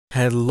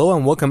Hello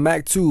and welcome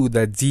back to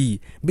the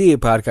DBA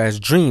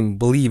podcast. Dream,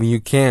 believe, you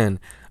can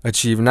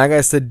achieve. Now,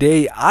 guys,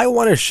 today I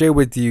want to share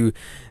with you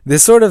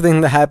this sort of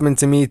thing that happened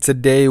to me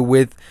today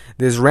with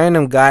this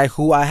random guy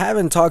who I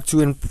haven't talked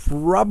to in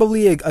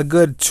probably a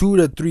good 2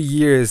 to 3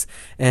 years,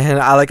 and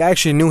I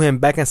actually knew him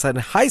back inside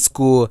high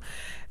school.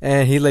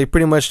 And he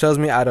pretty much tells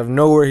me out of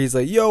nowhere, he's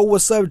like, "Yo,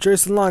 what's up,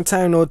 Jerson? Long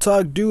time no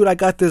talk, dude. I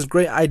got this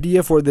great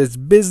idea for this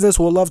business.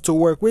 Would love to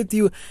work with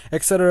you,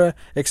 etc.,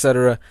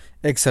 etc.,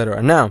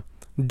 etc." Now,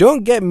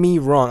 don't get me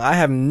wrong. I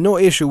have no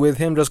issue with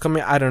him just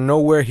coming out of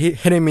nowhere,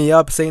 hitting me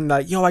up, saying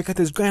like, "Yo, I got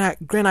this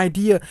grand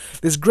idea,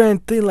 this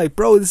grand thing. Like,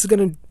 bro, this is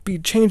gonna be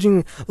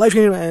changing, life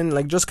changing,"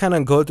 and just kind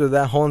of go through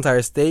that whole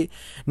entire state.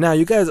 Now,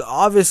 you guys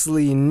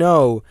obviously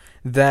know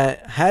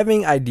that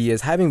having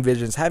ideas, having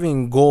visions,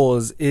 having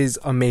goals is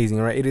amazing,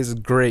 right? It is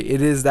great.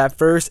 It is that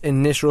first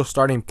initial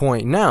starting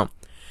point. Now,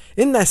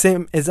 in that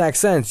same exact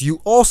sense,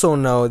 you also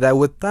know that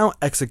without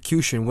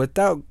execution,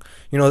 without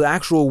the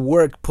actual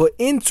work put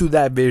into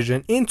that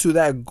vision, into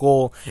that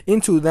goal,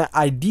 into that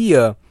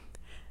idea,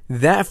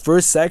 that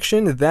first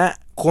section, that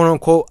quote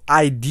unquote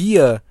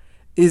idea,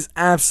 is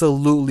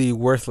absolutely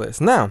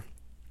worthless. Now,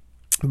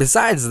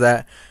 besides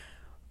that,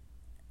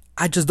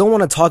 I just don't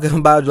want to talk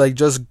about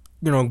just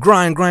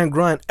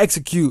grind,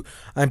 execute,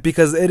 and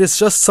because it is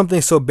just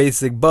something so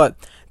basic. But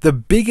the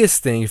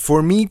biggest thing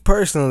for me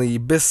personally,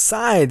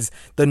 besides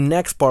the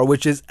next part,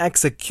 which is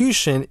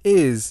execution,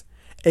 is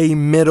a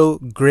middle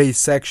grade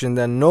section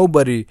that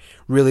nobody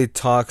really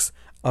talks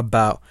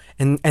about,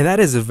 and that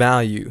is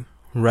value,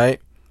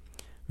 right?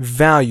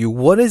 Value.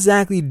 What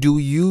exactly do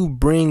you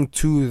bring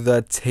to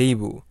the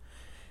table?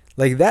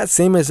 Like that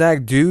same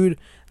exact dude,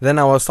 then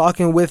I was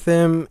talking with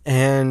him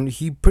and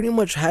he pretty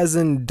much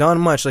hasn't done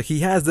much. Like,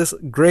 he has this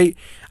great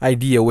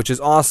idea, which is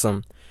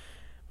awesome,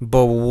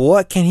 but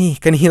what can he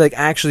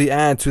actually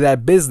add to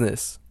that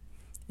business?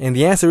 And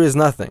the answer is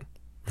nothing,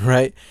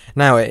 right?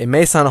 Now, it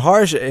may sound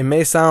harsh, it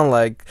may sound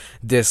like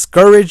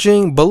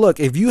discouraging, but look,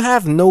 if you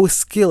have no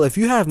skill, if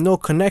you have no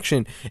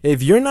connection,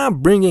 if you're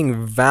not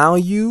bringing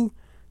value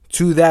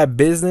to that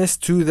business,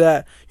 to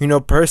that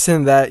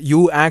person that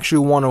you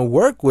actually want to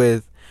work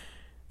with,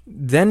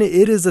 then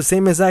it is the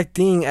same exact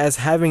thing as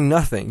having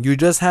nothing. You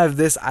just have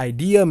this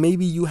idea,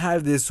 maybe you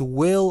have this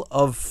will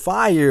of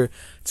fire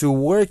to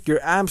work your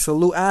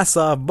absolute ass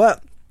off,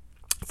 but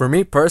for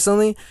me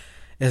personally,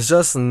 it's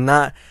just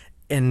not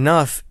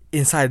enough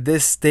inside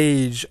this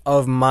stage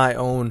of my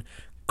own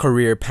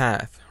career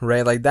path,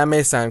 right? Like, that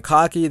may sound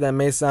cocky, that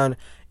may sound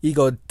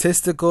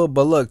egotistical,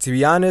 but look, to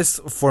be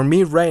honest, for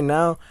me right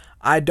now,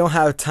 I don't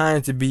have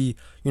time to be,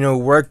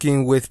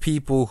 working with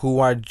people who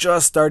are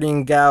just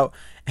starting out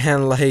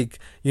and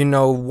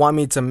want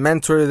me to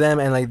mentor them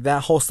and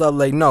that whole stuff.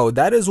 No,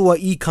 that is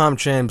what Ecom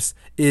Champs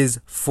is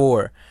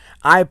for.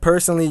 I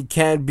personally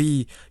can't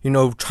be,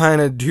 trying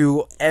to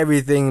do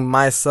everything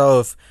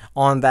myself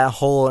on that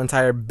whole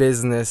entire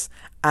business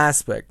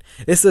aspect.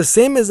 It's the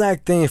same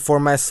exact thing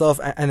for myself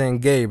and then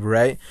Gabe,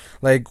 right?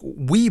 Like,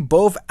 we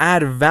both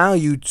add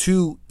value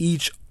to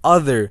each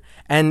other,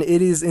 and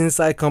it is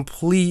inside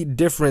complete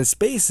different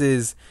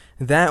spaces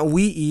that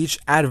we each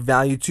add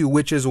value to,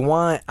 which is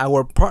why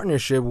our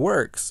partnership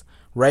works,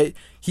 right?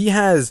 He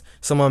has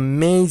some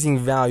amazing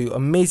value,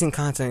 amazing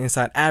content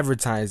inside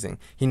advertising.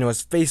 He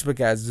knows Facebook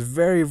ads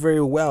very,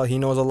 very well. He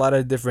knows a lot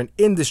of different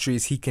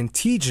industries. He can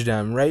teach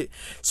them, right?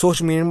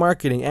 Social media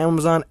marketing,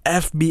 Amazon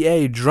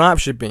FBA,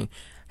 dropshipping.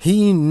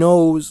 He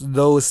knows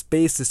those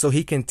spaces, so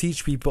he can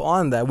teach people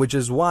on that, which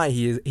is why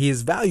he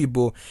is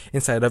valuable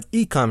inside of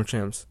Ecom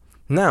Champs.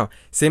 Now,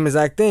 same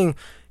exact thing.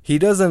 He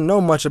doesn't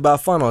know much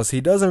about funnels. He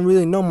doesn't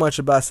really know much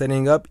about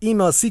setting up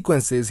email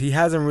sequences. He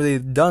hasn't really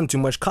done too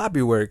much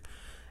copy work.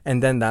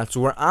 And then that's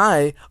where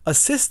I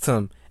assist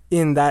him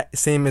in that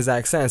same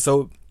exact sense.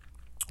 So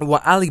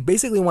what I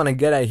basically want to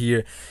get at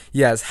here,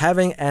 yes,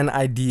 having an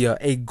idea,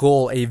 a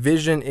goal, a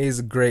vision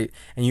is great.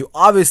 And you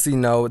obviously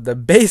know the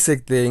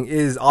basic thing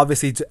is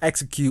obviously to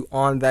execute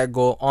on that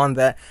goal, on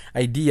that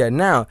idea.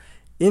 Now,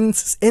 in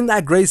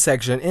that grade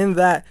section, in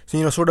that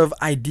sort of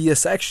idea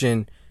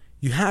section,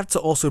 you have to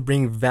also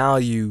bring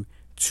value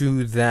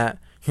to that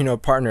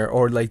partner,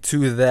 or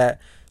to that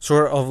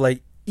sort of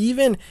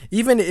even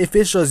if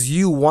it's just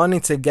you wanting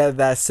to get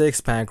that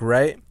six-pack,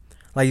 right?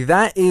 Like,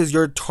 that is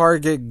your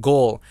target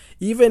goal.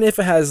 Even if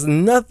it has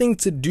nothing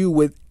to do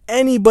with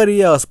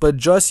anybody else but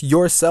just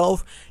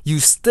yourself, you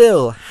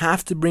still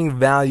have to bring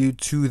value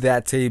to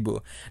that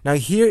table. Now,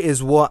 here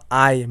is what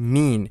I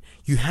mean.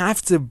 You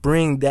have to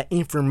bring that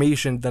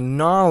information, the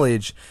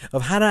knowledge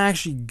of how to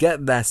actually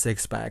get that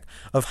six-pack,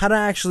 of how to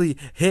actually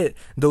hit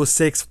those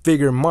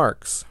six-figure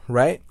marks,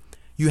 right?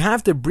 You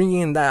have to bring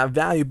in that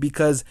value,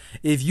 because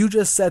if you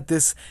just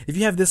if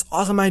you have this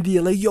awesome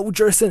idea, like, "Yo,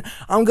 Jerson,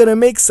 I'm gonna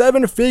make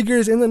 7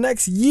 figures in the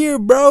next year,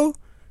 bro,"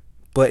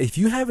 but if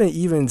you haven't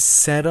even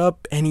set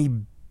up any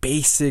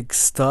basic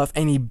stuff,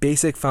 any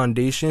basic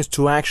foundations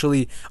to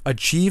actually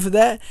achieve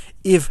that,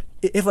 if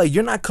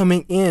you're not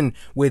coming in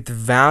with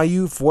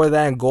value for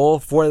that goal,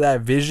 for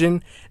that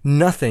vision,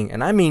 nothing,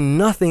 and I mean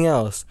nothing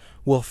else,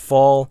 will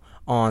fall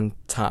on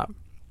top.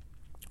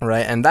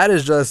 right? And that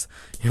is just,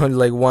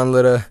 like one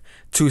little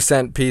 2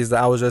 cent piece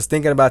that I was just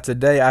thinking about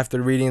today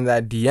after reading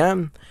that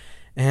DM.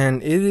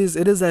 And it is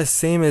that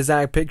same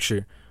exact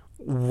picture.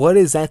 What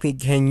exactly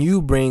can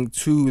you bring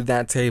to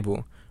that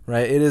table,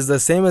 right? It is the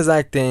same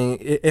exact thing.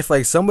 If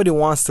like somebody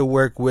wants to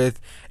work with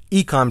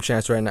Ecom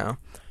Champs right now,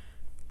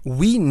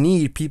 we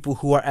need people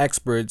who are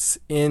experts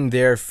in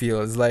their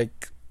fields.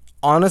 Like,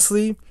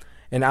 honestly,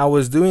 and I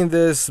was doing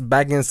this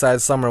back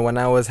inside summer when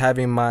I was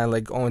having my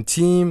like own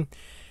team.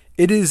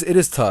 It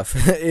is tough.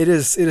 it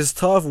is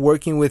tough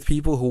working with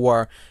people who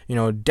are,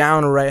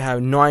 downright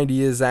have no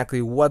idea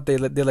exactly what they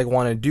like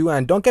want to do.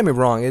 And don't get me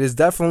wrong, it is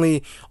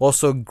definitely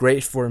also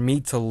great for me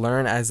to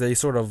learn as a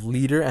sort of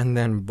leader and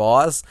then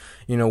boss,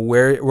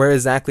 where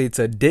exactly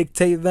to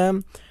dictate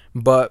them.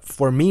 But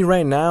for me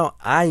right now,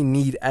 I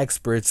need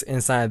experts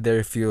inside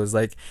their fields.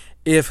 Like,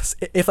 if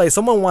like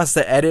someone wants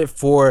to edit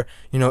for,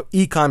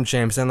 Ecom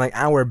Champs and like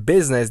our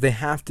business, they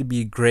have to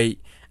be great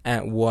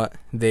at what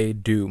they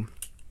do.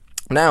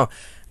 Now,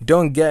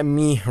 don't get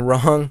me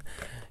wrong.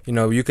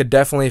 You could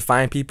definitely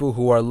find people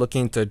who are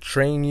looking to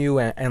train you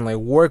and like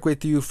work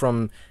with you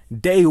from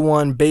day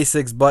one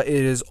basics, but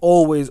it is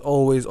always,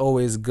 always,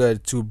 always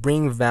good to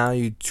bring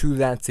value to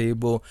that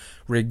table,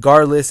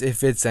 regardless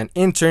if it's an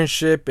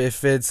internship,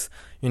 if it's,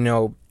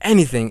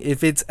 anything,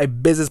 if it's a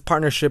business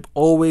partnership.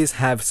 Always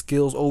have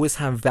skills, always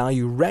have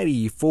value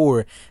ready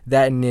for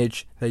that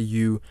niche that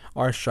you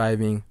are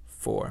striving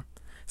for.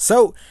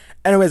 So,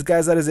 anyways,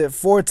 guys, that is it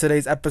for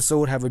today's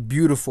episode. Have a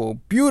beautiful,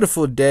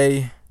 beautiful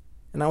day,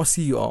 and I will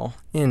see you all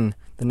in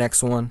the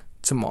next one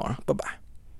tomorrow. Bye-bye.